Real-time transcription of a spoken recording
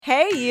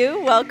Hey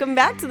you, welcome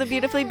back to the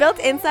Beautifully Built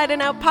Inside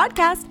and Out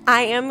podcast.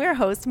 I am your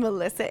host,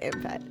 Melissa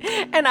Impet,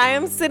 and I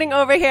am sitting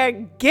over here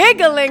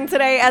giggling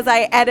today as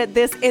I edit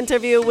this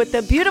interview with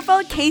the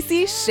beautiful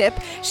Casey Shipp.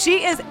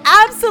 She is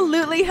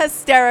absolutely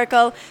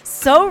hysterical,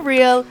 so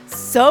real,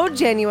 so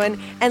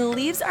genuine, and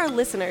leaves our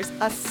listeners,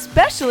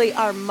 especially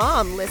our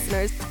mom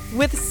listeners,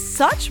 with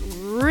such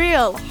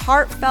real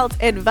heartfelt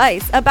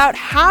advice about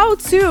how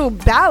to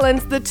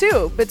balance the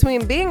two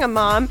between being a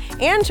mom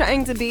and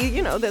trying to be,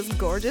 this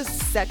gorgeous,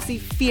 sexy,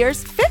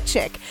 fierce fit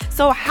chick.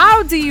 So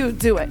how do you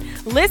do it?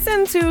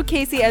 Listen to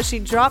Casey as she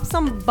drops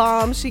some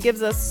bombs. She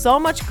gives us so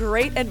much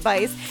great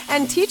advice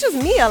and teaches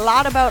me a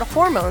lot about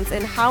hormones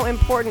and how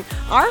important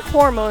our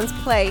hormones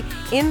play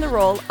in the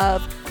role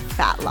of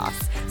fat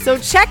loss. So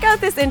check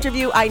out this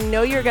interview. I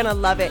know you're going to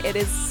love it. It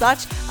is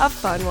such a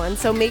fun one.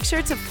 So make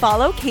sure to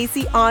follow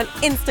Casey on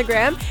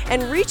Instagram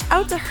and reach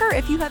out to her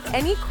if you have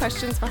any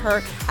questions for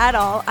her at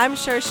all. I'm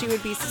sure she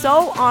would be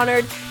so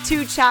honored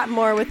to chat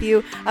more with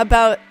you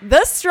about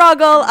the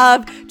struggle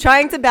of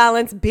trying to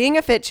balance being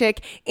a fit chick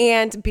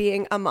and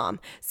being a mom.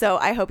 So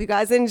I hope you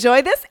guys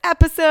enjoy this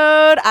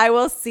episode. I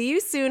will see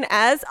you soon.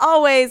 As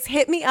always,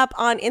 hit me up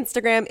on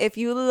Instagram if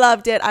you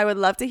loved it. I would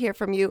love to hear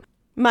from you.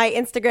 My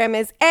Instagram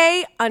is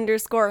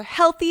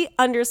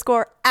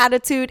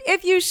 _healthy_attitude.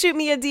 If you shoot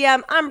me a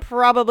DM, I'm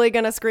probably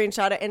going to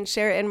screenshot it and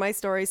share it in my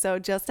story. So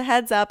just a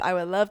heads up, I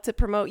would love to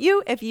promote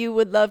you if you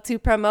would love to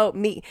promote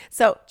me.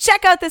 So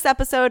check out this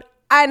episode.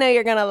 I know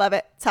you're going to love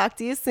it. Talk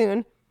to you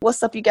soon.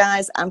 What's up, you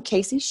guys? I'm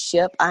Casey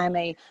Shipp. I'm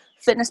a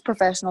fitness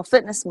professional,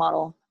 fitness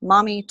model,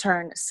 mommy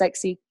turned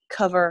sexy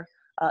cover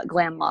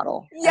glam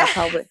model. Yes.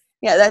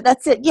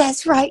 That's it.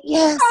 Yes, right.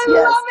 Yes.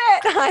 Love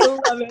it. I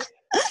love it.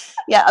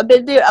 Yeah,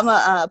 I'm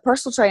a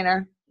personal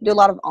trainer, do a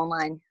lot of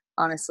online,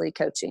 honestly,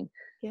 coaching.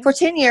 Yeah. For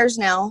 10 years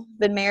now,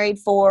 been married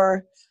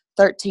for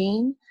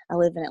 13. I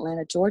live in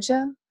Atlanta,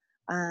 Georgia.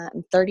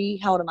 I'm 30.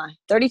 How old am I?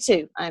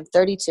 32. I'm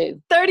 32.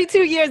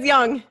 32 years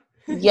young.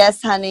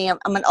 Yes, honey.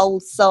 I'm an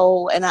old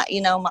soul. And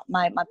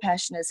my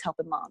passion is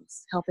helping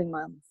moms.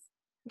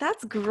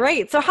 That's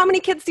great. So how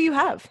many kids do you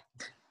have?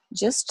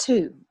 Just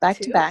two, back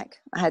to back.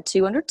 I had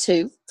two under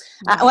two.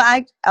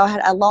 I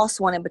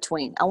lost one in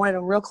between. I wanted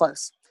them real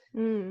close.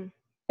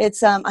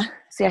 It's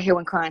see, I hear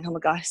one crying. Oh my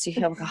gosh,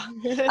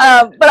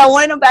 but I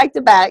wanted them back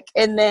to back,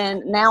 and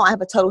then now I have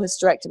a total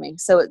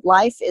hysterectomy. So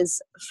life is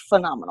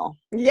phenomenal.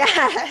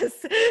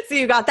 Yes. So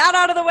you got that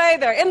out of the way.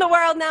 They're in the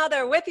world now.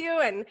 They're with you,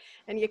 and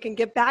you can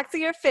get back to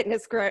your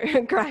fitness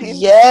grind.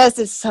 Yes,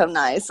 it's so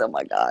nice. Oh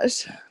my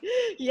gosh.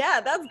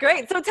 Yeah, that's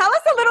great. So tell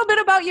us a little bit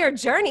about your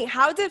journey.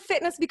 How did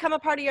fitness become a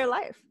part of your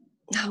life?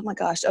 Oh my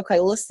gosh. Okay,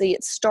 well, let's see.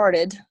 It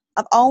started.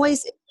 I've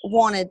always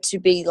wanted to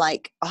be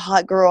like a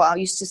hot girl. I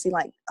used to see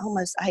like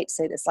almost, I hate to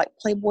say this, like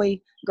Playboy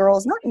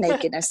girls, not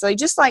naked necessarily,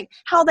 just like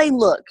how they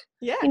look.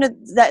 Yeah.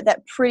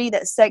 That pretty,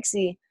 that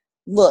sexy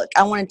look.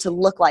 I wanted to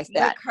look like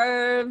that. The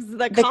curves,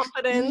 the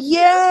confidence.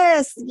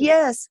 Yes.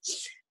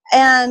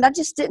 And I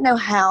just didn't know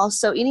how.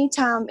 So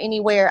anytime,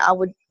 anywhere, I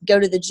would go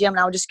to the gym and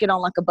I would just get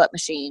on like a butt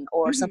machine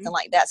or something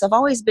like that. So I've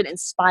always been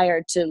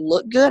inspired to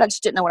look good. I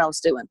just didn't know what I was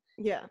doing.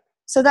 Yeah.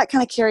 So that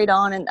kind of carried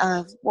on. And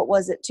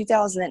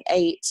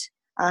 2008,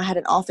 I had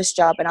an office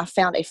job and I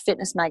found a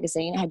fitness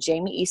magazine. It had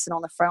Jamie Eason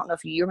on the front. I don't know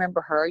if you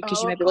remember her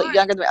because you may be a little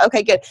younger than me.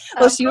 Okay, good.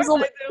 Well, she was on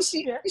the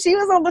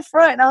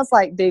front. And I was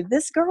like, dude,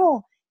 this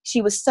girl,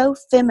 she was so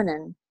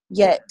feminine,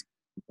 yet,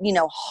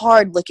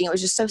 hard looking. It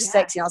was just so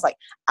sexy. And I was like,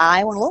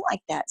 I want to look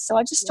like that. So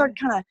I just started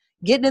kind of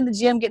getting in the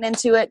gym, getting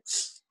into it.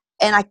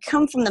 And I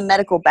come from the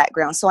medical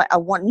background. So I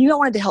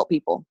wanted to help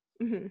people.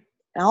 Mm-hmm.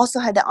 And I also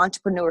had that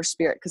entrepreneur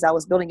spirit because I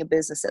was building a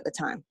business at the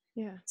time.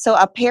 Yeah. So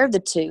I paired the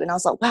two and I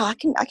was like, wow, I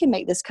can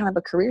make this kind of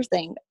a career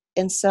thing.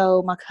 And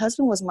so my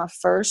husband was my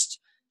first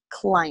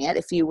client,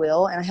 if you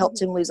will, and I helped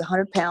him lose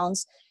 100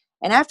 pounds.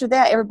 And after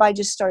that, everybody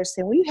just started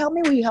saying, will you help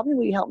me? Will you help me?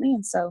 Will you help me?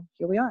 And so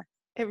here we are.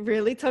 It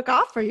really took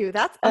off for you.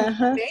 That's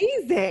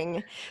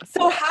amazing.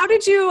 So how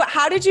did you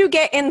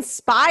get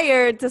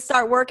inspired to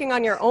start working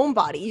on your own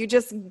body? You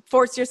just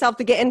forced yourself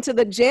to get into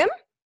the gym?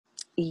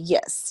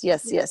 Yes.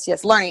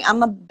 Learning.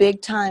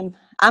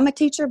 I'm a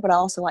teacher, but I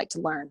also like to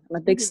learn. I'm a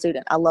big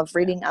student. I love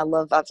reading. I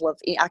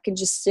can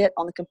just sit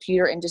on the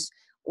computer and just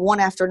one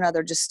after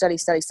another, just study.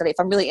 If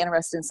I'm really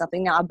interested in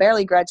something. Now, I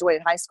barely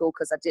graduated high school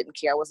because I didn't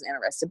care. I wasn't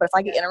interested. But if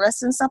I get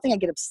interested in something, I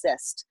get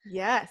obsessed.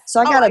 Yes. So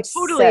I got obsessed. I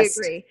totally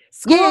agree.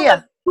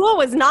 School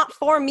was not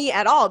for me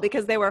at all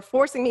because they were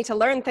forcing me to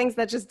learn things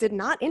that just did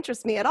not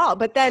interest me at all.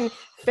 But then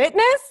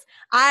fitness,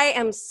 I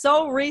am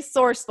so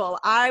resourceful.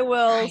 I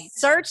will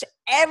search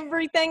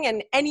everything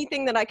and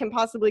anything that I can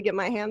possibly get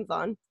my hands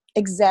on.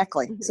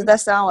 Exactly. Mm-hmm. So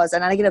that's how I was.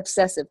 And I get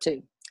obsessive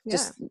too.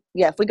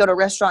 If we go to a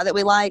restaurant that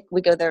we like,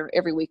 we go there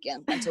every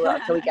weekend until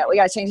we got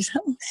to change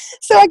something.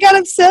 So I got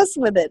obsessed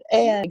with it.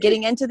 And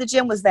getting into the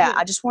gym was that.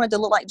 I just wanted to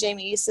look like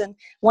Jamie Eason.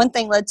 One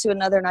thing led to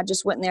another, and I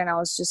just went in there and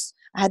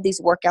I had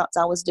these workouts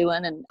I was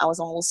doing, and I was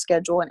on a little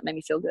schedule, and it made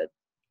me feel good.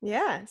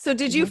 Yeah. So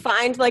did you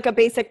find like a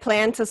basic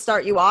plan to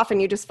start you off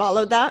and you just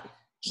followed that?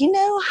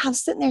 I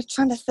was sitting there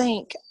trying to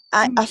think.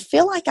 I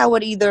feel like I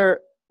would either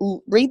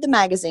read the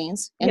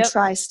magazines and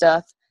try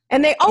stuff.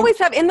 And they always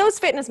have, in those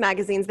fitness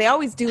magazines, they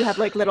always do have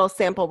like little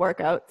sample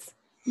workouts.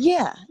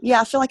 Yeah.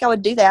 I feel like I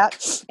would do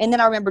that. And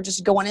then I remember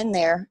just going in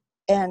there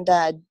and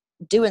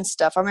doing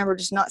stuff. I remember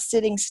just not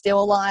sitting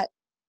still a lot,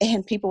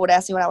 and people would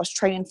ask me what I was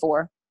training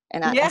for.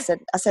 And I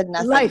said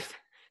nothing. Life.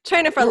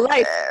 Training for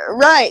life.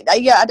 Right.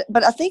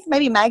 But I think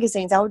maybe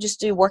magazines, I would just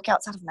do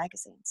workouts out of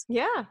magazines.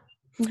 Yeah.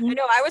 Mm-hmm. I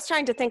know. I was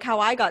trying to think how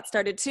I got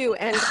started too.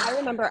 And I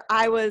remember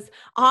I was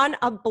on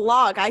a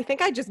blog. I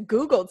think I just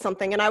Googled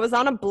something and I was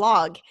on a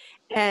blog,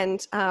 and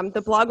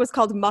the blog was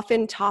called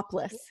Muffin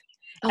Topless.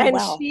 Oh, and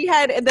wow. She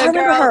had the I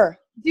remember girl. her.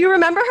 Do you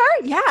remember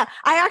her? Yeah.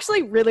 I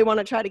actually really want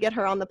to try to get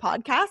her on the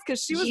podcast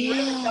because she was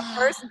really the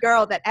first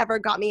girl that ever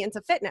got me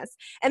into fitness.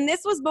 And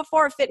this was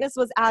before fitness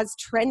was as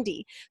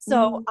trendy.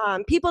 So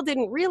people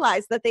didn't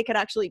realize that they could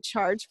actually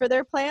charge for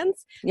their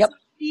plans. Yep. So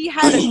she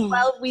had a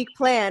 12-week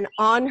plan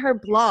on her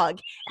blog,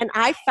 and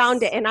I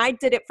found it, and I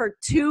did it for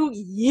 2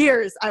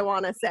 years, I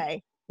want to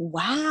say.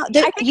 Wow.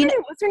 I think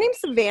was her name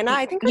Savannah?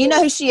 I think. You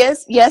know who she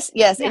is? Yes.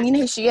 Yeah. And you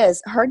know who she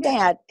is? Her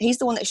dad, he's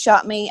the one that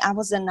shot me. I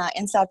was in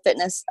Inside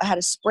Fitness. I had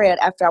a spread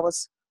after I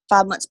was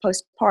 5 months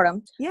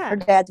postpartum. Yeah. Her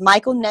dad's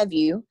Michael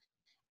Nephew,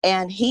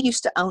 and he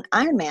used to own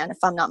Ironman, if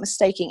I'm not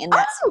mistaken, and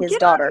that's his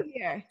daughter.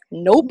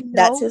 Nope,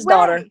 that's his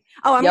daughter.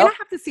 Oh, I'm going to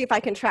have to see if I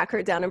can track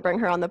her down and bring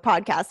her on the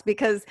podcast,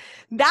 because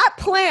that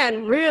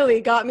plan really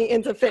got me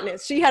into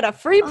fitness. She had a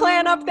free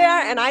plan up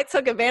there, and I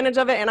took advantage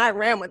of it, and I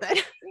ran with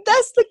it.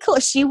 That's the cool.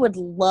 She would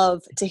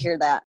love to hear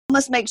that.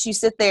 Almost makes you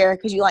sit there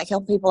because you like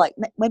helping people. Like,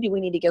 maybe we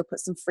need to go put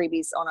some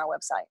freebies on our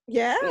website.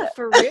 Yeah,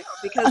 for real.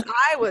 Because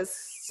I was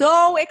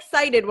so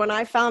excited when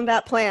I found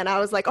that plan. I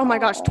was like, oh my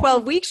gosh,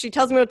 12 weeks. She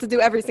tells me what to do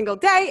every single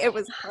day. It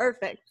was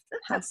perfect.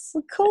 That's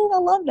so cool. I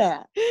love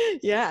that.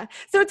 Yeah.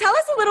 So tell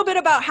us a little bit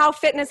about how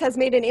fitness has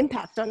made an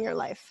impact on your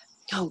life.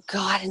 Oh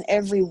God, in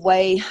every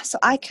way. So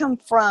I come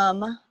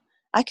from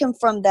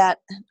that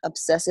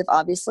obsessive,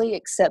 obviously,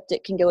 except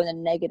it can go in the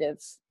negative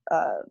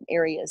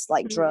areas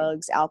like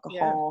drugs,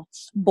 alcohol,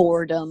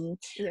 boredom.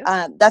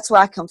 Yeah. That's where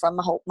I come from.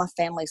 My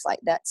family's like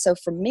that. So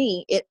for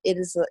me,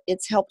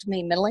 it's helped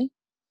me mentally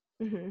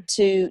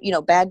to,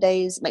 bad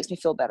days makes me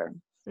feel better.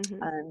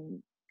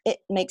 It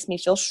makes me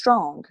feel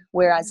strong.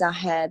 Whereas I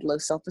had low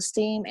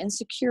self-esteem,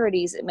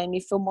 insecurities, it made me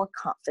feel more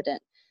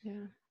confident.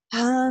 Yeah.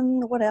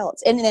 What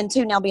else? And then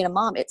too, now being a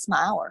mom, it's my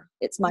hour.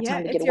 It's my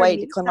time to get away,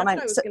 to clear my mind.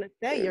 That's what I was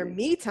going to say, your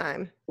me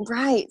time.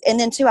 Right. And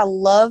then too,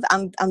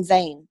 I'm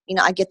vain.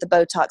 I get the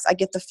Botox, I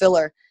get the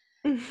filler.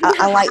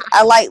 I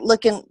like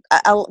looking,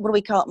 what do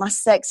we call it? My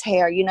sex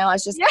hair,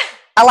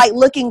 I like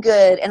looking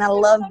good, and I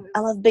love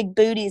big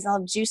booties, and I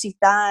love juicy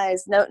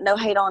thighs. No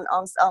hate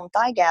on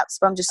thigh gaps,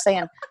 but I'm just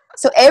saying.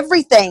 So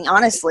everything,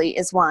 honestly,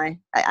 is why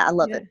I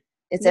love it.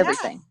 It's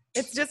everything.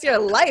 It's just your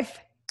life.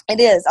 It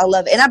is. I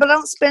love it. But I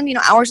don't spend,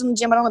 hours in the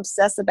gym. I don't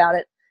obsess about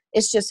it.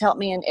 It's just helped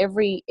me in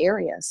every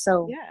area.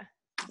 So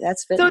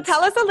that's fitness. So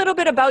tell us a little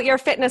bit about your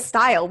fitness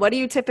style. What do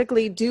you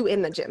typically do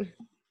in the gym?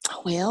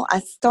 Well, I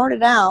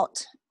started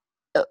out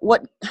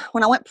when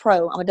I went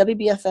pro. I'm a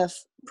WBFF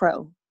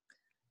pro.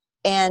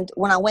 And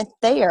when I went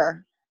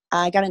there,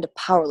 I got into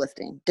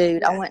powerlifting.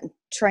 Dude, I went and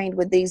trained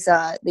with these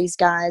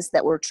guys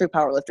that were true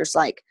powerlifters,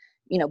 like,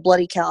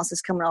 bloody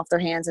calluses coming off their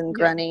hands and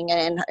grunting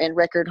and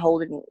record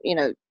holding,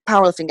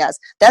 powerlifting guys.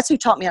 That's who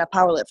taught me how to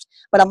powerlift.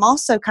 But I'm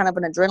also kind of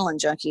an adrenaline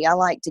junkie. I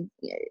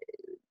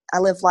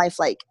live life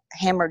like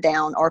hammered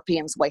down,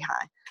 RPMs way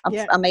high.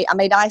 I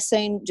made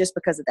Icing just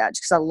because of that,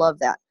 just because I love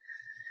that.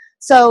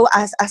 So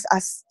I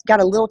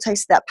got a little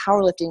taste of that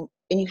powerlifting,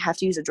 and you have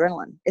to use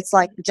adrenaline. It's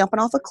like jumping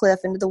off a cliff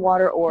into the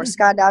water, or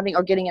skydiving,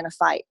 or getting in a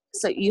fight.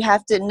 So you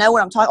have to know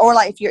what I'm talking. Or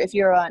like if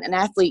you're an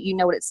athlete, you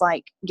know what it's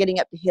like getting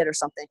up to hit or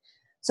something.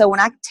 So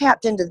when I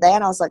tapped into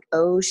that, I was like,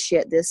 oh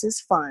shit, this is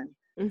fun.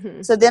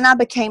 So then I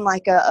became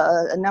like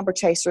a number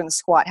chaser in the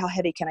squat. How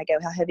heavy can I go?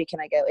 How heavy can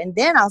I go? And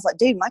then I was like,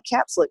 dude, my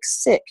caps look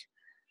sick.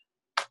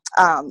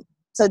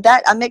 So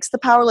that I mixed the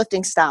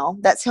powerlifting style.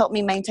 That's helped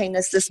me maintain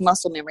this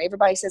muscle memory.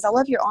 Everybody says, I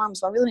love your arms,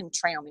 but I really don't even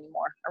train them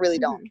anymore. I really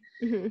don't.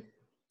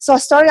 So I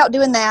started out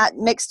doing that,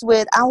 mixed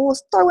with, I will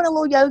throw in a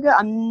little yoga.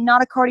 I'm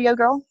not a cardio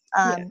girl.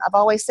 I've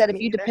always said, if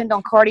you depend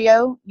on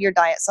cardio, your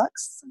diet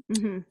sucks.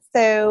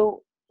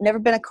 So never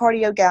been a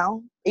cardio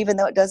gal, even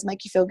though it does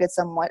make you feel good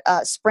somewhat.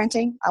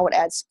 Sprinting, I would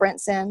add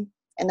sprints in,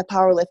 and the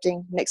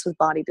powerlifting mixed with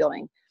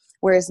bodybuilding.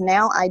 Whereas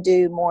now I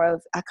do more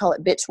of, I call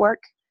it bitch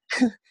work.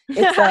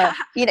 It's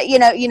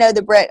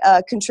the Brett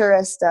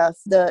Contreras stuff,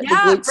 the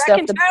glute stuff.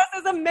 Brett Contreras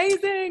is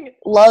amazing.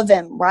 Love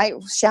him, right?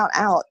 Shout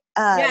out.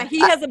 He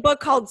has a book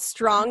called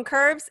Strong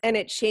Curves, and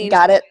it changed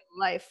my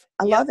life.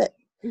 I love it.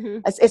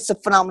 It's a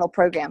phenomenal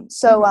program.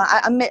 So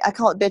I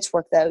call it bitch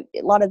work, though.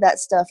 A lot of that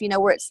stuff,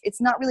 where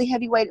it's not really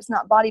heavyweight, it's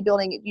not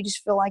bodybuilding. You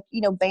just feel like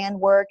band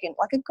work and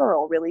like a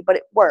girl, really, but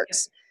it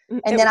works.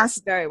 And then works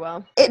very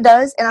well. It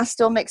does, and I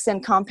still mix in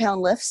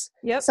compound lifts.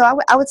 So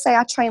I would say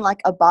I train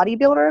like a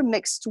bodybuilder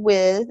mixed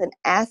with an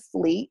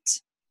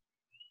athlete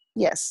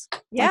Yes.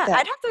 Yeah,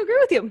 I'd have to agree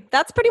with you.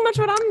 That's pretty much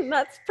what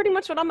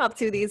I'm up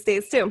to these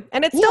days too.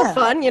 And it's still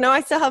fun,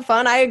 I still have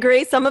fun. I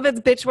agree. Some of it's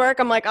bitch work.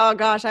 I'm like, oh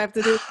gosh, I have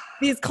to do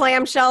these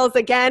clamshells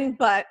again,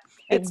 but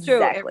it's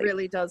true. It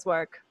really does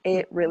work.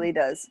 It really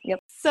does. Yep.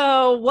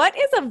 So what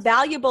is a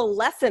valuable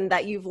lesson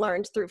that you've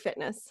learned through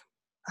fitness?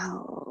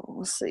 Oh,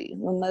 let's see.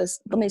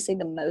 Let me see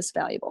the most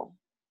valuable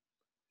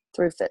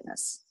through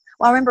fitness.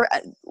 Well, I remember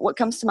what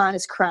comes to mind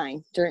is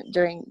crying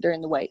during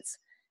the weights.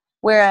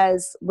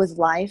 Whereas with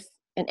life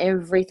and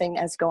everything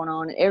that's going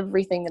on and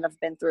everything that I've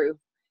been through,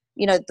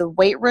 the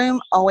weight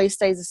room always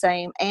stays the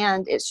same.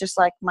 And it's just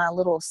like my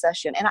little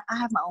session. And I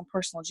have my own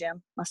personal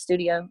gym, my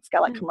studio. It's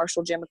got like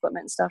commercial gym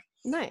equipment and stuff.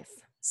 Nice.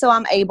 So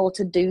I'm able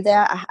to do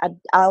that.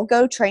 I'll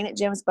go train at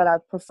gyms, but I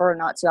prefer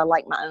not to. I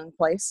like my own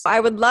place. I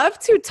would love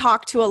to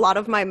talk to a lot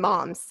of my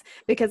moms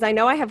because I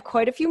know I have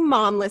quite a few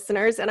mom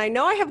listeners, and I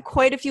know I have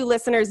quite a few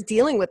listeners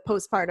dealing with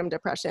postpartum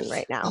depression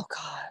right now. Oh,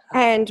 God.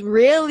 And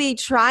really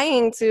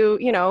trying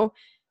to,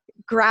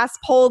 grasp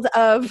hold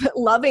of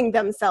loving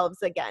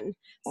themselves again.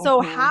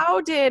 So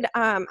how did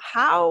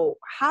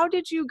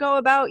you go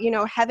about,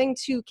 having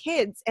 2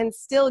 kids and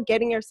still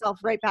getting yourself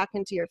right back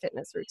into your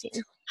fitness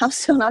routine? I'm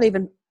still not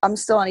even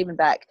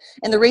back.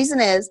 And the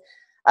reason is,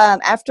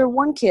 after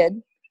one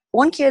kid,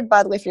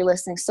 by the way, if you're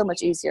listening, so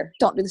much easier.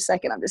 Don't do the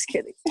second. I'm just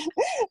kidding.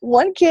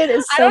 One kid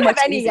is so much easier. I don't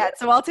have any yet,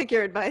 so I'll take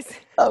your advice.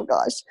 Oh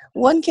gosh.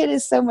 One kid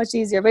is so much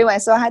easier. But anyway,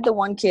 so I had the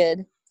one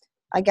kid.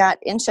 I got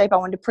in shape. I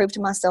wanted to prove to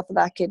myself that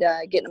I could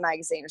get in a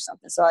magazine or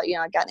something. So,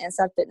 I got in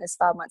Inside Fitness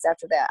 5 months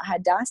after that. I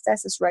had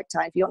diastasis recti.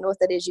 If you don't know what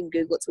that is, you can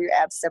Google it. It's where your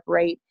abs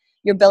separate.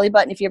 Your belly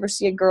button, if you ever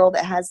see a girl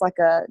that has like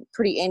a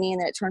pretty innie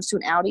and then it turns to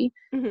an outie,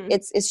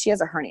 she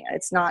has a hernia.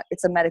 It's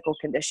a medical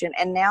condition.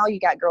 And now you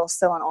got girls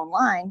selling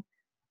online.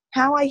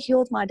 How I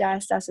healed my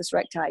diastasis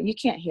recti, you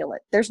can't heal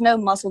it. There's no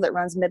muscle that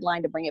runs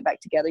midline to bring it back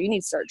together. You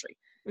need surgery.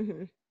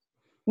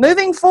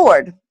 Moving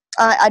forward,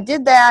 I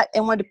did that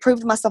and wanted to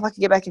prove to myself I could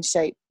get back in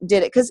shape.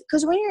 Did it.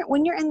 Because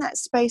when you're in that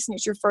space and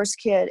it's your first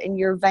kid and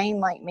you're vain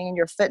like me and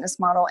you're a fitness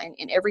model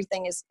and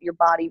everything is your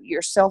body,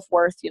 your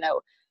self-worth,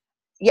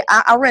 yeah,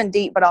 I run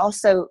deep, but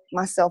also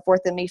my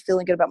self-worth and me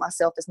feeling good about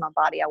myself is my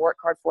body. I work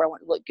hard for it. I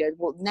want to look good.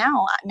 Well,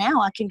 now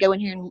I can go in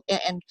here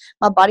and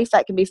my body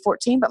fat can be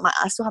 14, but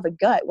I still have a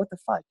gut. What the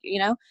fuck,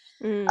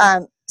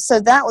 So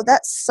that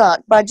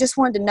sucked, but I just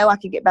wanted to know I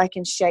could get back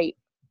in shape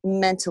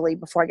mentally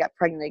before I got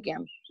pregnant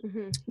again.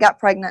 Got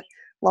pregnant,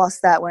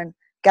 lost that one,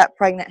 got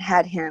pregnant,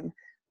 had him.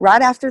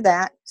 Right after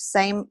that,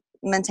 same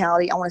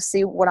mentality. I want to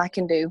see what I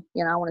can do.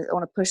 I want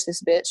to push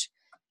this bitch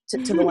to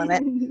the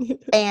limit.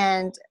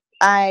 And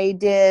I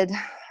did,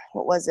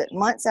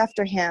 months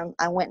after him,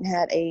 I went and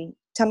had a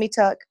tummy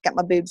tuck, got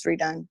my boobs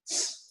redone.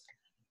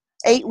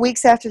 8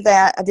 weeks after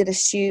that, I did a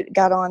shoot,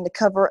 got on the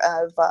cover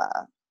of,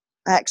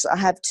 actually, I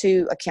have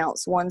 2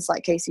 accounts. One's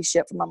like Casey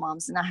Ship for my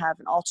mom's, and I have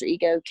an alter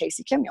ego,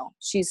 Casey Kimuel.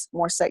 She's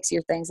more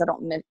sexier things. I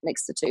don't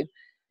mix the 2.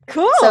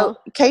 Cool. So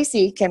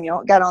Casey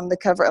Kimuel got on the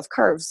cover of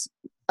Curves,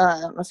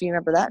 if you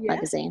remember that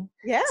magazine.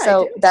 Yeah.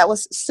 So that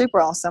was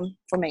super awesome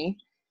for me.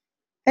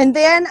 And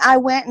then I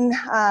went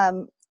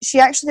and she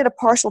actually did a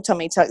partial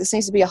tummy tuck. This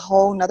needs to be a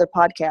whole nother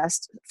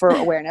podcast for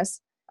awareness.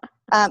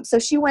 So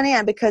she went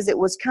in because it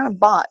was kind of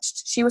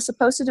botched. She was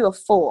supposed to do a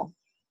full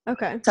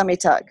tummy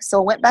tuck. So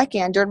I went back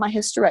in during my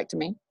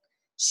hysterectomy.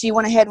 She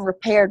went ahead and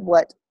repaired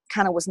what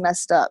kind of was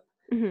messed up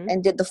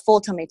and did the full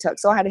tummy tuck.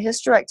 So I had a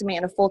hysterectomy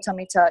and a full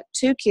tummy tuck,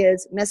 2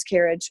 kids,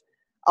 miscarriage,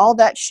 all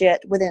that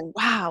shit within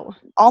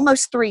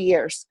almost 3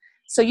 years.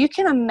 So you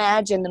can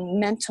imagine the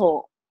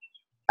mental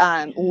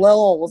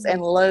lulls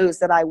and lows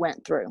that I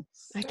went through.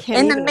 I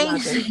can't even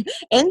imagine.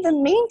 In the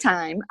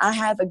meantime, I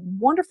have a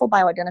wonderful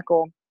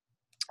bioidentical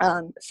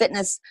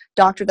fitness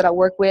doctor that I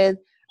work with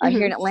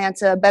here in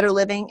Atlanta, Better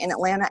Living in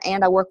Atlanta,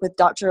 and I work with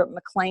Dr.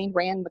 McLean,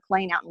 Rand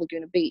McLean out in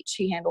Laguna Beach.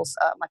 He handles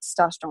my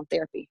testosterone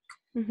therapy.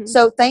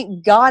 So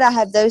thank God I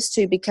have those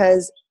 2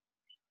 because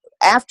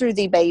after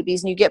the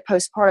babies and you get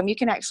postpartum, you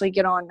can actually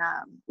get on,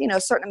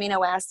 certain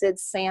amino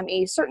acids,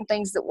 SAMe, certain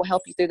things that will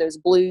help you through those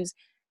blues.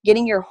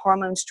 Getting your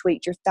hormones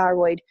tweaked, your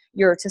thyroid,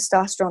 your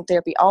testosterone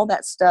therapy, all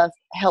that stuff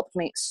helped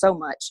me so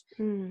much.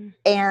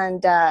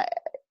 And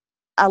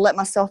I let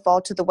myself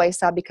fall to the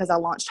wayside because I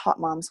launched Hot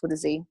Moms with a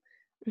Z.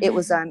 It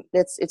was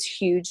it's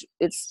huge.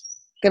 It's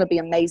going to be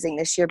amazing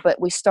this year.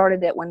 But we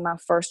started it when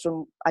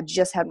I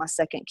just had my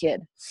second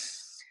kid.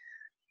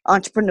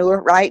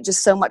 Entrepreneur, right?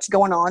 Just so much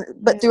going on.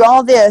 But through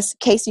all this,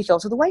 Casey fell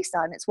to the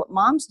wayside. And it's what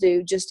moms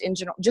do just in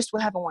general, just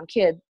with having one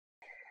kid.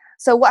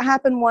 So what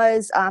happened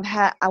was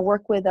I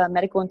work with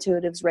medical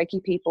intuitives,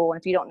 Reiki people. And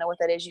if you don't know what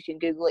that is, you can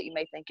Google it. You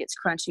may think it's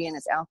crunchy and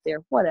it's out there,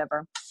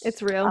 whatever.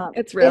 It's real.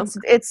 It's real.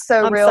 It's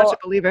so real. I'm such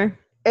a believer.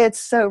 It's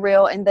so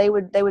real. And they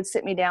would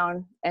sit me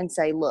down and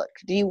say, look,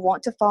 do you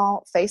want to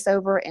fall face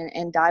over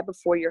and die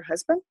before your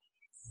husband?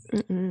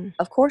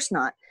 Of course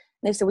not.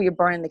 And they said, well, you're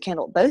burning the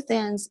candle at both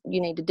ends.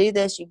 You need to do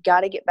this. You've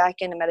got to get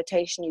back into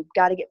meditation. You've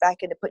got to get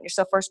back into putting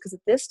yourself first. Because at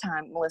this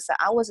time, Melissa,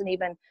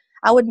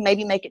 I would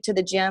maybe make it to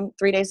the gym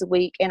 3 days a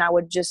week, and I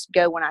would just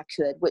go when I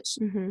could, which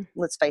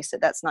let's face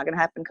it, that's not going to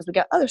happen because we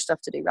got other stuff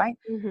to do, right?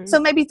 So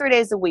maybe 3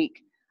 days a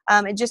week.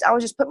 I would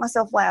just put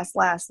myself last.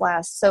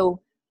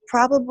 So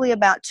probably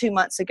about 2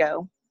 months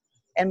ago,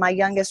 and my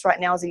youngest right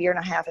now is 1.5 years,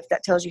 if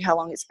that tells you how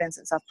long it's been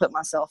since I've put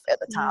myself at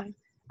the top.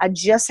 I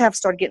just have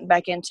started getting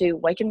back into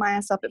waking my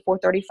ass up at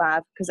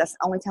 4:35 because that's the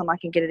only time I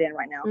can get it in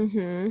right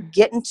now.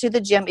 Getting to the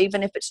gym,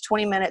 even if it's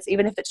 20 minutes,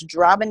 even if it's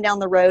driving down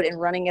the road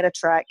and running at a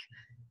track,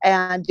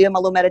 and doing my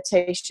little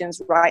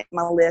meditations, writing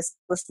my list,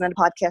 listening to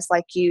podcasts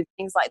like you,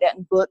 things like that,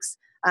 and books.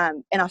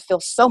 And I feel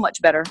so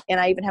much better. And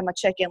I even had my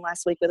check-in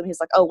last week with him. He's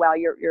like, oh, wow,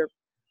 your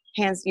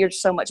hands, you're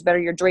so much better.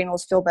 Your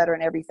adrenals feel better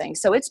and everything.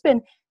 So it's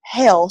been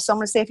hell. So I'm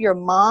going to say if you're a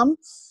mom,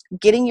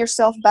 getting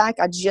yourself back,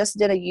 I just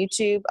did a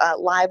YouTube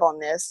live on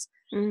this.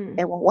 And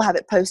we'll have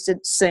it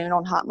posted soon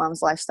on Hot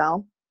Moms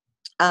Lifestyle.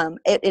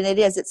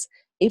 It's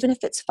even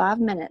if it's 5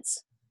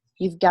 minutes,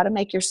 you've got to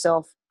make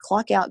yourself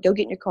clock out, go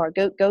get in your car,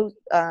 go.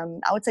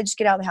 I would say just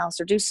get out of the house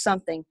or do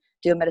something,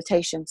 do a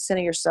meditation,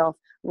 center yourself,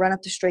 run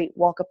up the street,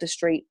 walk up the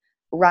street,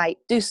 write,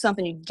 do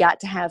something. You got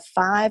to have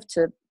 5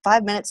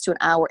 minutes to an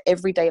hour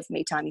every day of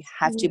me time. You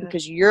have to,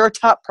 because you're a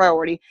top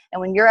priority. And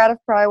when you're out of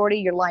priority,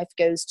 your life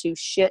goes to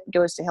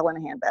hell in a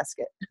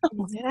handbasket.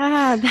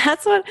 Yeah,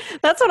 that's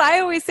what I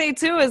always say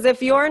too, is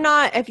if you're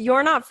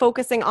not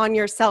focusing on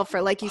yourself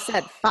for, like you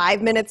said,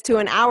 5 minutes to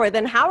an hour,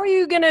 then how are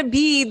you going to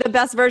be the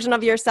best version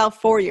of yourself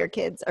for your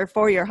kids or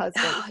for your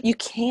husband? You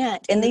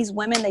can't. And these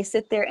women, they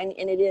sit there and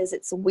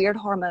it's a weird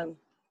hormone.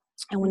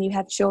 And when you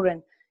have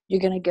children, you're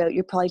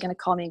probably going to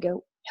call me and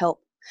go, help.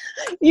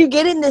 You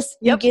get in this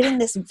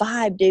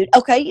vibe, dude.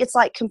 Okay. It's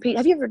like compete.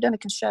 Have you ever done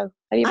a show?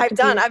 I've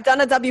done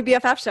a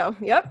WBFF show.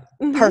 Yep.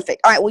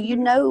 Perfect. All right.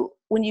 Well,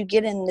 when you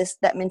get in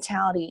that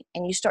mentality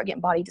and you start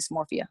getting body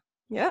dysmorphia.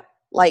 Yeah.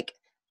 Like,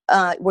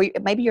 where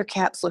maybe your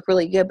caps look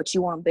really good, but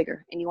you want them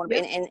bigger and you want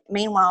to be, and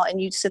meanwhile, and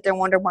you sit there and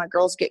wonder why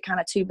girls get kind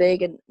of too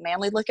big and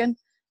manly looking,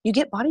 you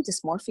get body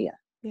dysmorphia.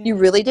 Yeah. You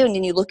really do. And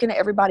then you're looking at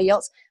everybody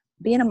else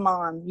being a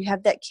mom, you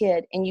have that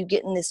kid and you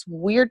get in this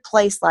weird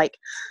place like,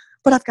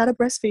 but I've got to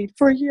breastfeed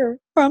for a year.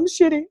 I'm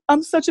shitty.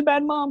 I'm such a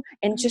bad mom.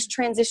 And just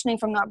transitioning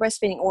from not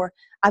breastfeeding, or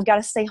I've got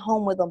to stay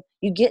home with them.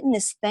 You get in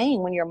this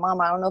thing when you're a mom.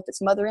 I don't know if it's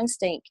mother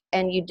instinct.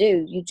 And you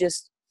do. You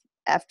just,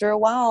 after a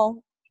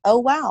while, oh,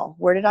 wow,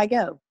 where did I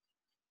go?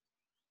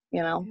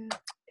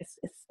 It's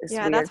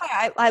weird. That's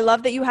why I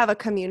love that you have a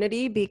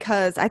community,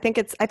 because I think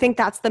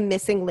that's the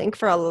missing link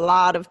for a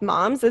lot of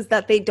moms, is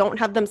that they don't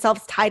have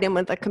themselves tied in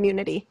with a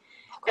community.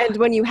 And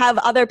when you have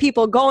other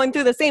people going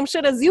through the same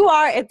shit as you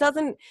are,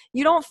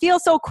 you don't feel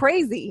so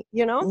crazy,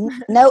 No.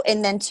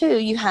 And then too,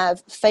 you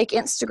have fake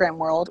Instagram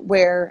world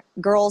where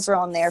girls are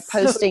on there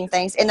posting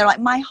things and they're like,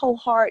 my whole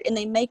heart. And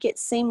they make it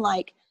seem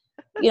like,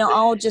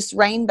 all just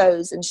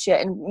rainbows and shit.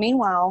 And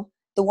meanwhile,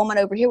 the woman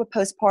over here with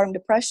postpartum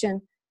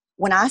depression,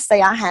 when I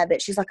say I have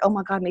it, she's like, oh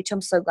my God, me too.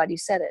 I'm so glad you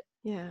said it.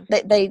 Yeah.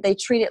 They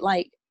treat it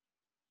like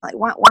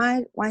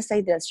why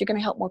say this? You're going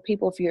to help more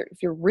people if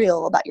you're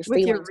real about your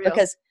feelings,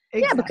 because exactly.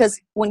 Yeah, because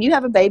when you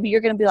have a baby,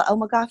 you're going to be like, oh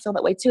my God, I feel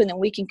that way too. And then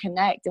we can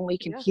connect and we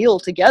can heal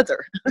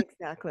together.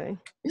 Exactly.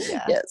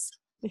 Yeah. Yes.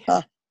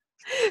 Yeah.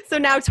 So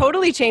now,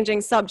 totally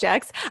changing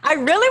subjects, I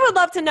really would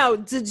love to know,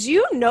 did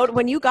you note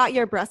when you got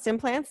your breast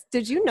implants,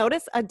 did you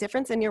notice a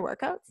difference in your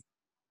workouts?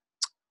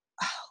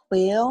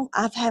 Well,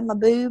 I've had my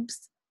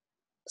boobs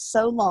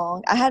so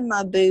long. I had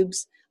my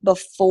boobs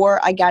before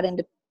I got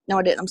into, no,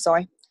 I didn't. I'm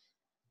sorry.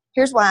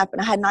 Here's what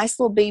happened. I had nice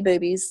little bee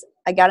boobies.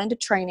 I got into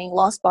training,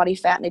 lost body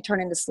fat, and they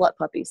turned into slut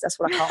puppies. That's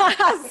what I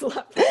call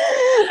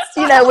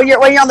them. When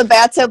you're on the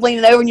bathtub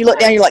leaning over and you look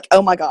down, you're like,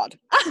 oh my God.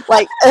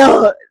 Like,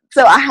 ugh.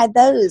 So I had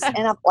those.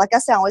 And like I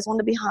said, I always wanted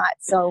to be hot.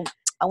 So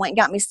I went and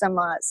got me some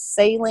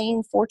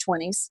saline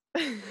 420s.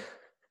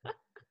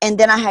 And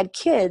then I had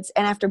kids.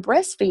 And after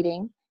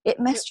breastfeeding, it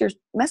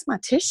messed my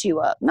tissue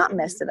up. Not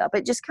messed it up.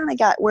 It just kind of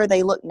got where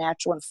they look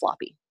natural and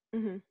floppy.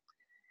 Mm-hmm.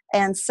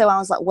 And so I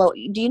was like, well,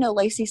 do you know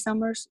Lacey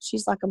Summers?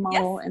 She's like a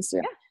model. Yes. And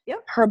so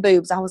her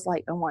boobs, I was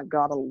like, oh my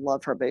God, I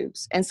love her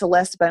boobs. And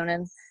Celeste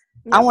Bonin,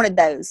 I wanted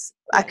those.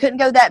 Yeah. I couldn't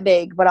go that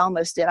big, but I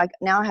almost did.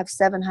 Now I have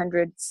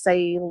 700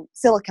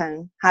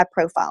 silicone, high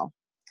profile.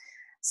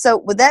 So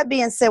with that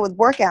being said, with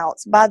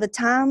workouts, by the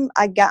time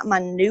I got my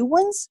new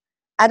ones,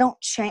 I don't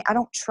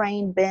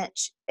train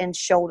bench and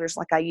shoulders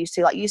like I used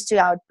to.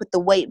 I would put the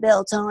weight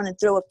belt on and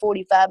throw a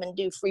 45 and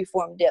do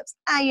freeform dips.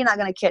 You're not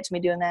going to catch me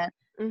doing that.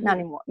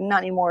 Mm-hmm. Not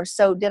anymore.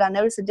 So did I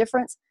notice a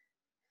difference?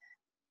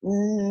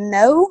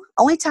 No.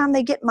 Only time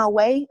they get my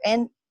way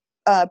and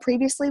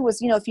previously was,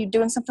 if you're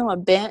doing something on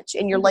a bench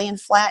and you're laying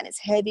flat and it's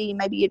heavy,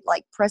 maybe it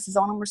like presses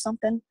on them or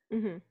something.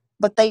 Mm-hmm.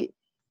 But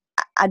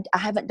I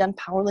haven't done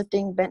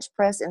powerlifting bench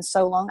press in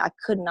so long. I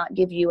could not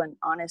give you an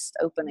honest,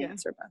 open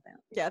answer about that.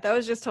 Yeah, that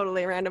was just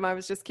totally random. I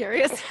was just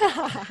curious.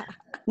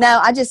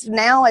 No,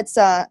 now it's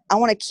I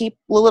want to keep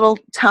a little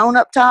tone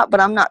up top, but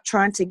I'm not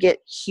trying to get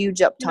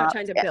huge up top. You're not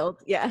trying to build.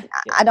 Yeah.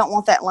 I don't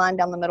want that line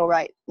down the middle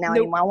right now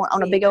anymore. I want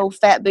on a big old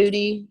fat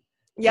booty.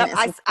 Yep.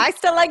 I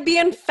still like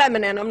being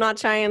feminine. I'm not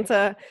trying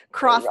to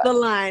cross the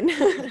line.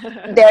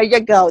 There you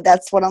go.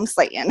 That's what I'm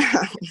saying.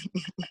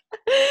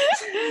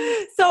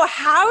 So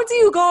how do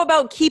you go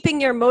about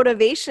keeping your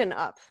motivation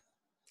up?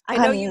 I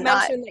know you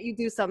mentioned that you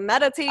do some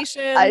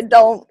meditation. I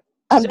don't.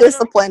 I'm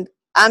disciplined.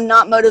 I'm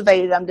not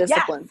motivated. I'm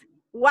disciplined. Yes.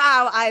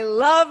 Wow. I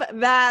love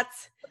that.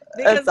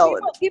 Because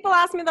people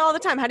ask me that all the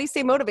time. How do you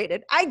stay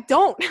motivated? I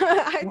don't.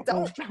 I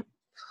don't.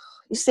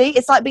 You see,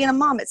 it's like being a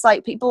mom. It's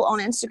like people on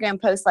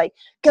Instagram post like,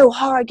 go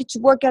hard, get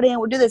your workout in,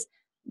 we'll do this.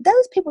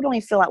 Those people don't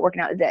even feel like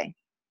working out today.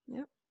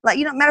 Yep. Like,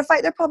 matter of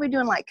fact, they're probably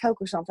doing like Coke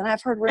or something.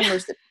 I've heard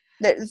rumors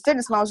that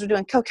fitness models are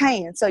doing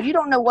cocaine. So you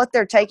don't know what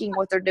they're taking,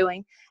 what they're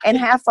doing. And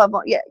half of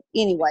them,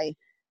 anyway.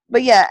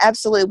 But yeah,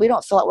 absolutely. We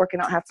don't feel like working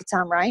out half the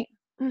time, right?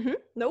 Mm-hmm.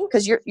 No,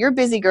 because you're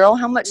busy, girl.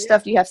 How much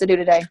stuff do you have to do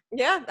today?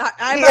 Yeah,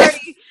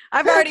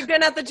 I've already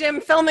been at the gym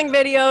filming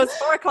videos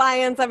for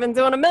clients. I've been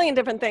doing a million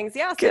different things.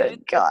 Yeah, so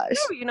good gosh.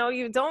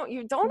 You don't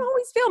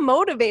always feel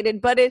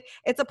motivated, but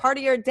it's a part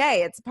of your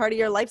day. It's a part of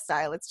your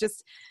lifestyle. It's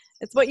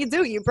what you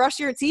do. You brush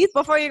your teeth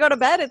before you go to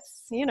bed.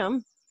 It's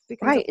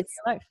right. It's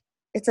life.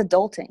 It's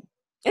adulting.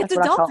 It's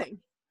adulting.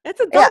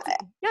 It's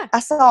adulting. Yeah. I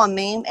saw a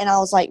meme and I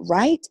was like,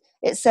 right.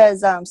 It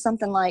says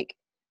something like,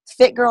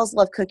 fit girls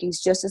love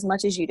cookies just as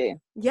much as you do.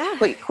 Yeah.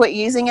 Quit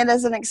using it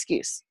as an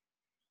excuse.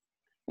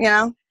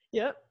 Yep.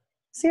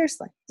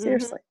 Seriously.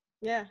 Mm-hmm.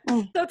 Yeah.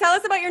 So tell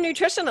us about your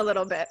nutrition a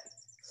little bit.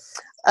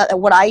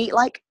 What I eat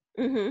like?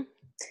 Mm-hmm.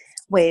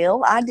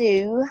 Well, I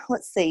do.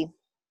 Let's see.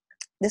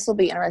 This will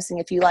be interesting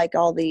if you like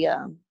all the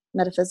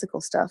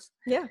metaphysical stuff.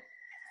 Yeah.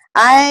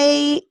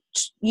 I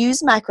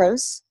use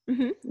macros.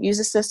 Mm-hmm. Use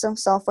a system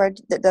software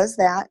that does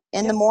that.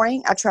 In the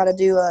morning, I try to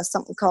do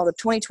something called the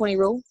 20-20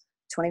 rule.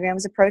 20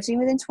 grams of protein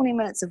within 20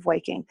 minutes of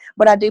waking.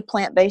 But I do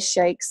plant-based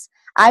shakes.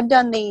 I've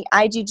done the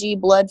IgG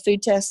blood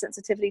food test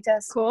sensitivity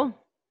test. Cool.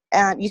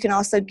 And you can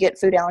also get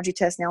food allergy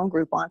tests now on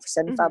Groupon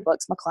for $75.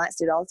 My clients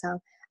do it all the time.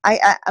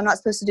 I'm not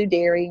supposed to do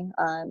dairy,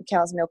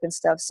 cow's milk and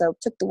stuff, so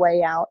took the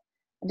whey out.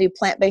 I do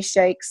plant-based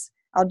shakes.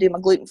 I'll do my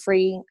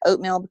gluten-free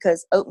oatmeal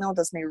because oatmeal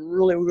does me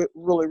really,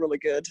 really, really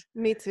good.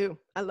 Me too.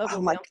 I love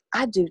oatmeal.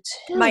 I do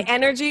too. My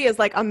energy is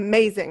like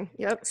amazing.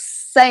 Yep.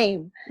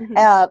 Same.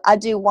 Mm-hmm. I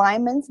do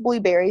Wyman's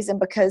blueberries, and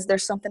because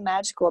there's something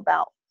magical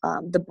about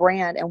the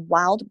brand and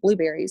wild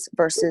blueberries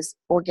versus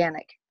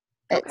organic.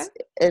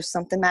 There's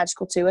something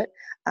magical to it.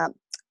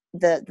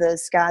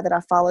 This guy that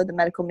I follow, the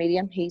medical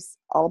medium, he's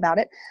all about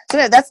it.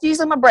 So that's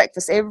usually my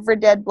breakfast every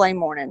dead blame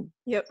morning.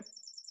 Yep.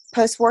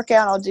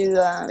 Post-workout, I'll do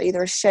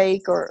either a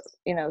shake or,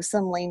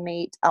 some lean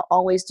meat. I'll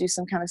always do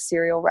some kind of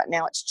cereal. Right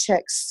now it's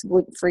Chex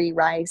gluten-free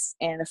rice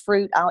and a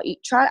fruit.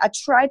 I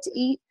try to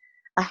eat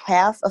a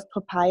half of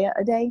papaya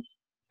a day.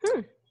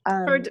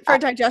 For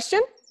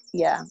digestion?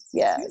 Yeah.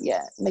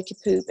 Make you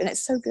poop. And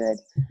it's so good.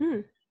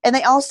 And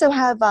they also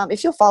have,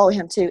 if you'll follow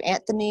him too,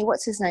 Anthony,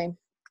 what's his name?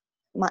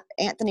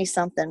 Anthony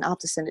something. I'll have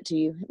to send it to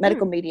you.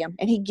 Medical medium.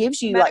 And he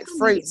gives you like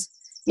fruits.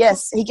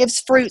 Yes, he gives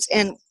fruits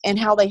and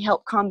how they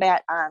help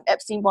combat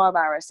Epstein-Barr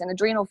virus and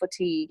adrenal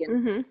fatigue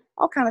and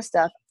all kind of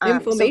stuff.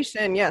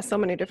 Inflammation, so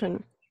many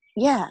different.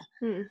 Yeah.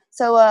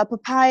 So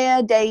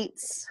papaya,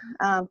 dates,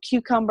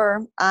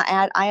 cucumber. I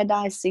add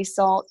iodized sea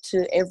salt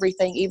to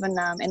everything, even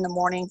in the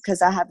morning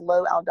because I have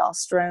low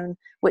aldosterone,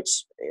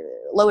 which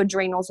low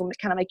adrenals will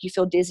kind of make you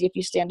feel dizzy if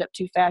you stand up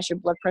too fast. Your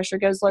blood pressure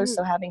goes low,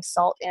 so having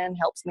salt in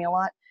helps me a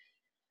lot.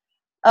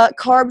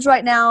 Carbs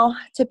right now,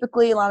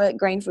 typically a lot of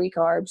grain-free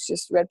carbs,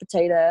 just red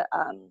potato,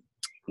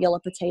 yellow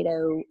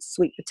potato,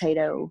 sweet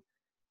potato,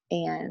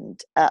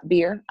 and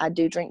beer. I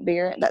do drink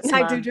beer.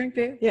 I do drink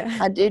beer. Yeah.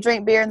 I do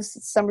drink beer in the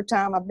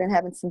summertime. I've been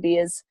having some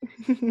beers.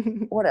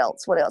 What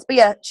else? But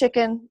yeah,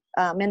 chicken,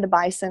 into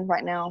bison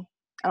right now.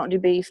 I don't do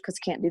beef because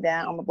I can't do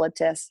that on the blood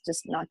test.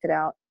 Just knocked it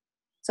out.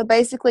 So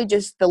basically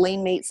just the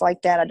lean meats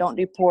like that. I don't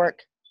do pork.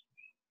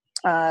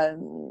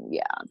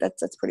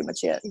 That's pretty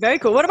much it. Very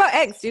cool. What about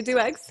eggs? Do you do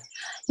eggs?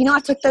 I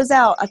took those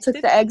out. I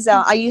took the eggs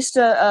out. I used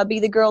to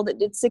be the girl that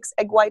did 6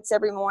 egg whites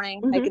every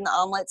morning, making the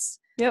omelets.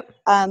 Yep.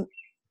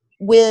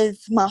 With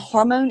my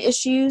hormone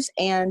issues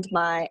and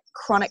my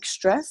chronic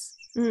stress,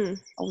 I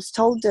was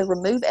told to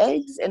remove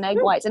eggs and egg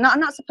whites. And I'm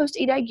not supposed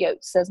to eat egg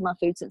yolks, says my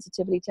food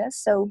sensitivity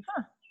test. So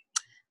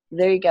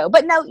there you go.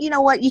 But no, you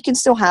know what? You can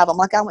still have them.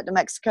 Like I went to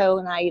Mexico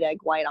and I eat egg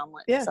white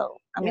omelet. Yeah. So,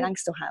 I can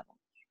still have them.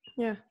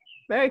 Yeah.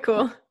 Very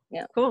cool.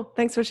 Yeah. Cool.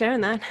 Thanks for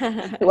sharing that.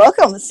 You're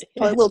welcome. It's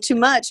probably a little too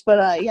much,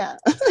 but yeah.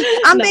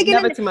 I'm big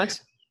into too much.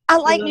 I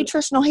like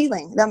nutritional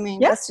healing.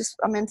 That's just,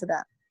 I'm into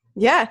that.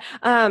 Yeah.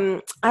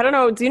 I don't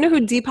know. Do you know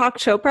who Deepak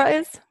Chopra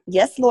is?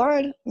 Yes,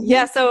 Lord. Mm-hmm.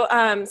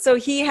 Yeah. So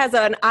he has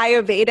an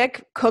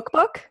Ayurvedic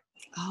cookbook.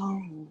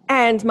 Oh.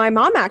 And my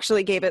mom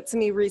actually gave it to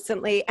me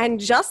recently. And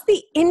just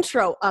the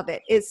intro of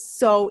it is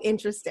so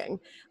interesting.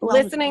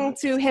 Listening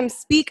to him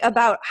speak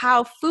about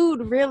how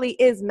food really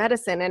is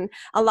medicine. And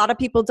a lot of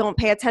people don't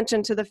pay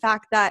attention to the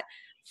fact that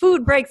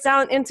food breaks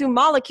down into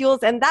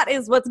molecules and that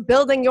is what's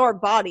building your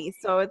body.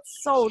 So it's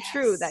so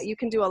true that you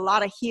can do a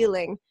lot of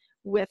healing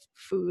with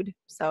food.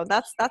 So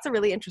that's a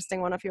really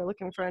interesting one if you're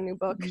looking for a new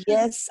book.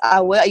 Yes, I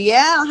will.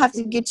 Yeah, I'll have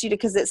to get you to,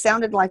 because it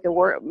sounded like a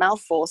word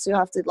mouthful, so you'll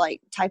have to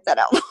like type that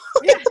out.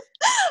 Yeah.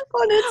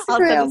 On Instagram. I'll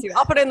send it to you.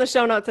 I'll put it in the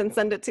show notes and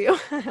send it to you.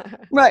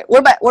 Right.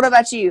 What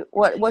about you?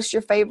 What's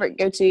your favorite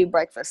go-to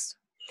breakfast?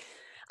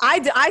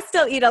 I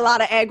still eat a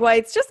lot of egg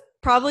whites, just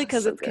probably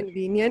because So it's good.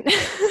 convenient.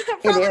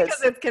 It Probably is.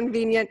 because it's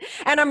convenient.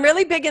 And I'm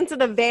really big into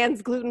the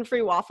Vans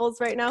gluten-free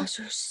waffles right now. Those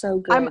are so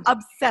good. I'm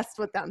obsessed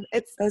with them.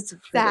 It's Those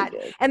are really sad.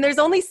 good. And there's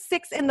only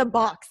 6 in the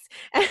box.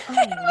 And Oh,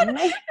 when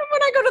man.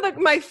 I go to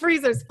my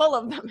freezer's full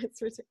of them, it's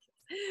ridiculous.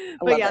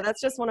 But love yeah, it. that's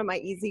just one of my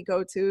easy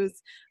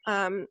go-tos.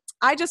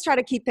 I just try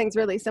to keep things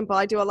really simple.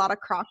 I do a lot of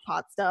crock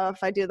pot stuff.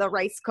 I do the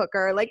rice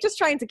cooker, like just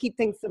trying to keep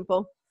things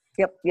simple.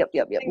 Yep.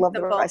 Love the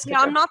Simple. rice cooker.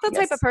 Yeah, I'm not the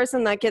type Yes. of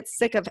person that gets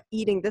sick of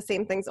eating the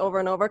same things over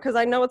and over, because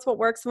I know it's what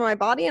works for my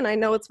body and I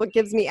know it's what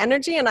gives me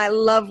energy, and I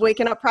love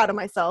waking up proud of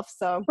myself.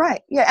 So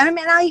Right. Yeah. And I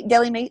mean, I eat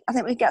deli meat. I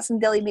think we've got some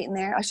deli meat in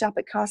there. I shop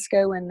at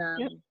Costco and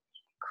Yep.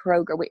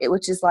 Kroger,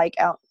 which is like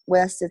out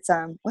west. It's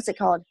what's it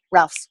called?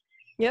 Ralph's.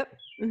 yep.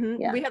 hmm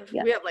Yeah, We have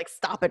yeah. like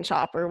Stop and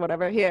Shop or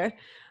whatever here.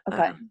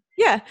 Okay.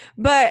 Yeah,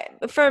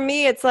 but for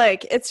me, it's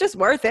like, it's just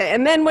worth it.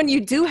 And then when you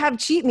do have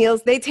cheat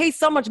meals, they taste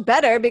so much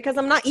better because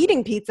I'm not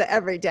eating pizza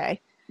every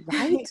day.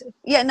 Right.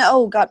 Yeah. No.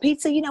 Oh God,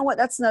 pizza. You know what?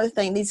 That's another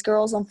thing. These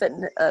girls on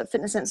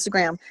fitness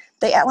Instagram,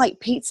 they act like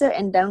pizza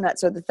and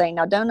donuts are the thing.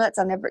 Now, donuts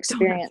I never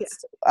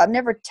experienced. I've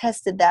never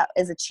tested that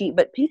as a cheat,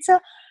 but pizza,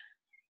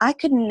 I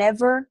could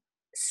never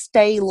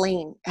stay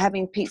lean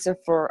having pizza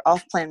for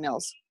off-plan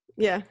meals.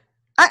 Yeah.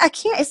 I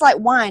can't. It's like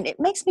wine. It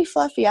makes me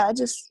fluffy.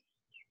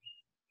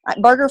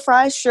 Burger,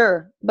 fries,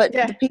 sure, but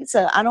Yeah. the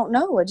pizza, I don't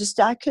know.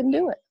 I couldn't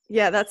do it.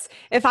 Yeah,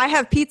 if I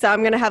have pizza, I'm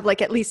going to have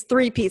like at least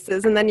 3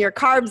 pieces, and then your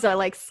carbs are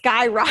like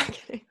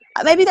skyrocketing.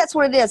 Maybe that's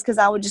what it is, because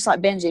I would just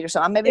like binge eat or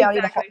something. Maybe I'll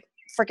eat a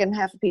freaking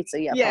half a pizza.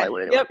 Yeah, Yeah. probably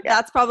what it Yep. is. Yeah.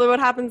 That's probably what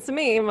happens to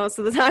me most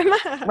of the time.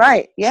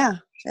 Right. Yeah.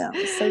 Yeah.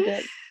 It's so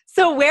good.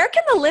 So where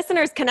can the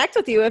listeners connect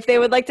with you if they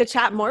would like to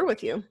chat more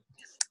with you?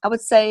 I would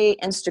say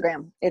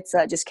Instagram. It's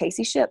just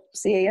Casey Shipp,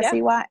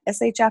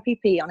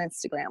 CASEYSHIPP on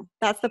Instagram.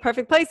 That's the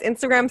perfect place.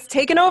 Instagram's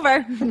taken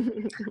over.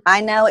 I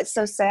know, it's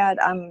so sad.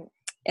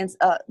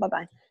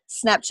 Bye-bye.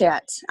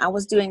 Snapchat. I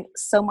was doing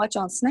so much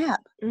on Snap,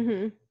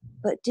 Mm-hmm.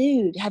 but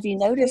dude, have you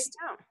noticed?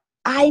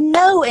 I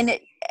know, and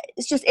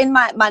it's just in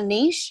my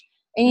niche.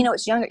 And you know,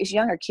 it's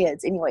younger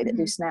kids anyway that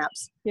do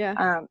snaps.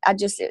 Yeah.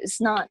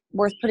 It's not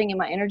worth putting in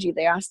my energy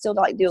there. I still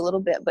like do a little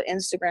bit, but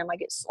Instagram, I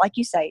get, like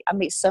you say, I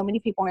meet so many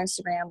people on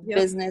Instagram, Yep.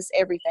 business,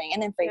 everything,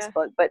 and then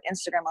Facebook, but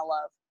Instagram I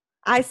love.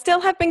 I still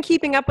have been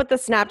keeping up with the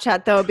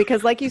Snapchat though,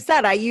 because like you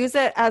said, I use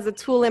it as a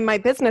tool in my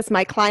business.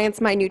 My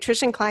clients, my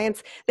nutrition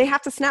clients, they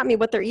have to snap me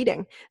what they're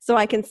eating so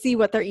I can see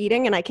what they're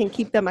eating and I can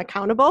keep them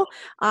accountable.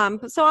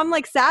 So I'm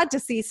like sad to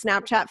see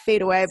Snapchat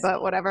fade away,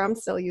 but whatever, I'm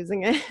still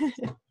using it.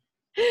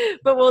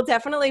 But we'll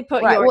definitely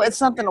put if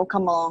something will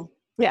come along.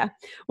 Yeah.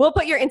 We'll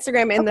put your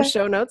Instagram in the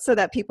show notes so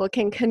that people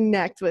can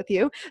connect with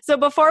you. So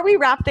before we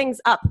wrap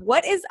things up,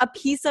 what is a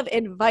piece of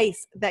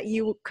advice that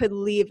you could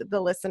leave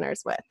the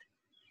listeners with?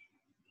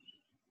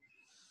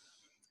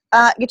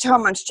 Get your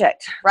hormones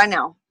checked right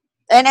now.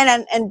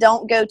 And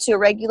don't go to a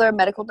regular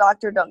medical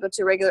doctor. Don't go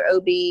to a regular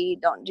OB.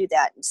 Don't do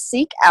that.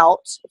 Seek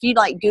out, if you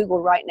like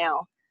Google right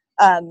now,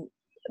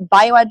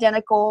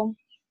 bioidentical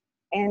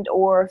and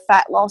or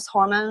fat loss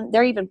hormone.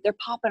 They're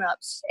popping up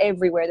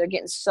everywhere. They're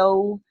getting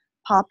so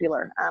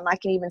popular. I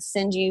can even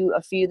send you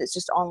a few that's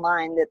just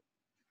online that,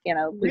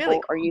 people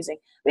Really are using.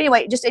 But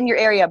anyway, just in your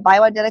area,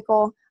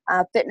 bioidentical,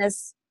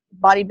 fitness,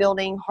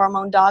 bodybuilding,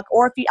 hormone doc,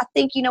 or I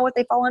think you know what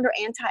they fall under,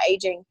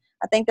 anti-aging.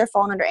 I think they're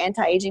falling under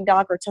anti-aging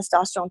doc or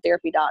testosterone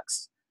therapy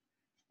docs.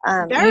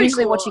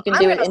 Usually what you can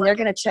do, and they're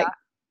going to check.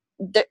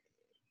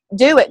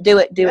 Do it.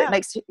 It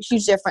makes a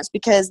huge difference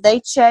because they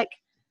check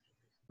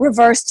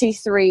reverse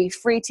T3,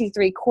 free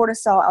T3,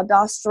 cortisol,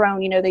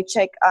 aldosterone. They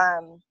check,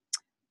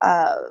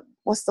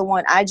 what's the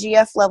one?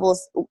 IGF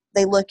levels.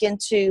 They look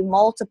into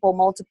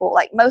multiple,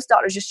 like most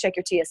doctors just check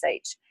your TSH.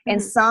 Mm-hmm.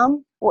 And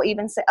some will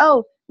even say,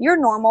 oh, you're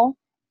normal.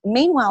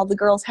 Meanwhile, the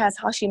girls has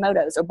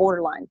Hashimoto's or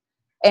borderline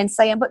and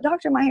saying, but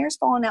doctor, my hair's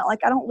falling out. Like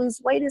I don't lose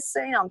weight as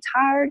soon. I'm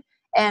tired.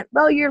 And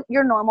well, you're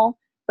normal.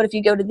 But if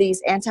you go to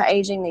these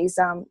anti-aging, these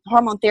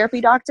hormone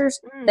therapy doctors,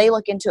 they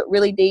look into it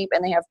really deep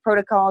and they have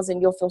protocols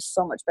and you'll feel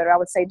so much better. I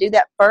would say do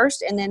that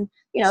first. And then,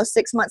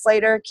 6 months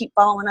later, keep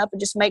following up and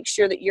just make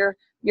sure that you're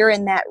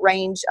in that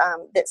range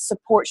that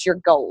supports your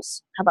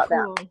goals. How about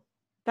that?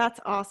 That's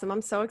awesome.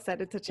 I'm so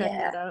excited to check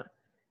that out.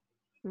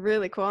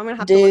 Really cool. I'm going to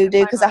have to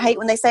do because I hate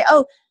when they say,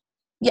 oh,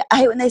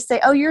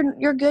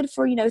 you're good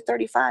for,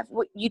 35.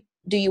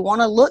 Do you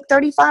want to look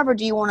 35 or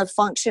do you want to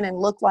function and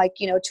look like,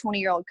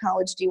 20-year-old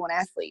college D1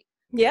 athlete?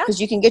 Yeah.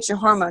 Because you can get your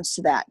hormones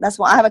to that. That's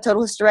why I have a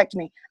total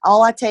hysterectomy.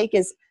 All I take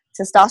is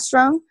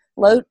testosterone,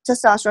 low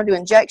testosterone, do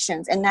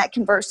injections, and that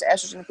converts to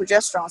estrogen and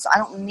progesterone. So I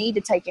don't need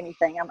to take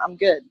anything. I'm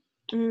good.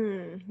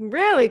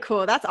 Really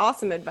cool. That's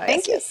awesome advice.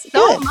 Thank you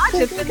so much.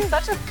 It's been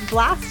such a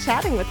blast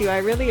chatting with you. I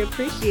really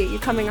appreciate you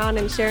coming on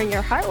and sharing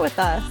your heart with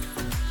us.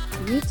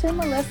 You too,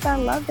 Melissa. I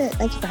love it.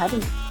 Thank you for having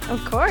me.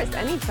 Of course,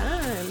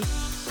 anytime.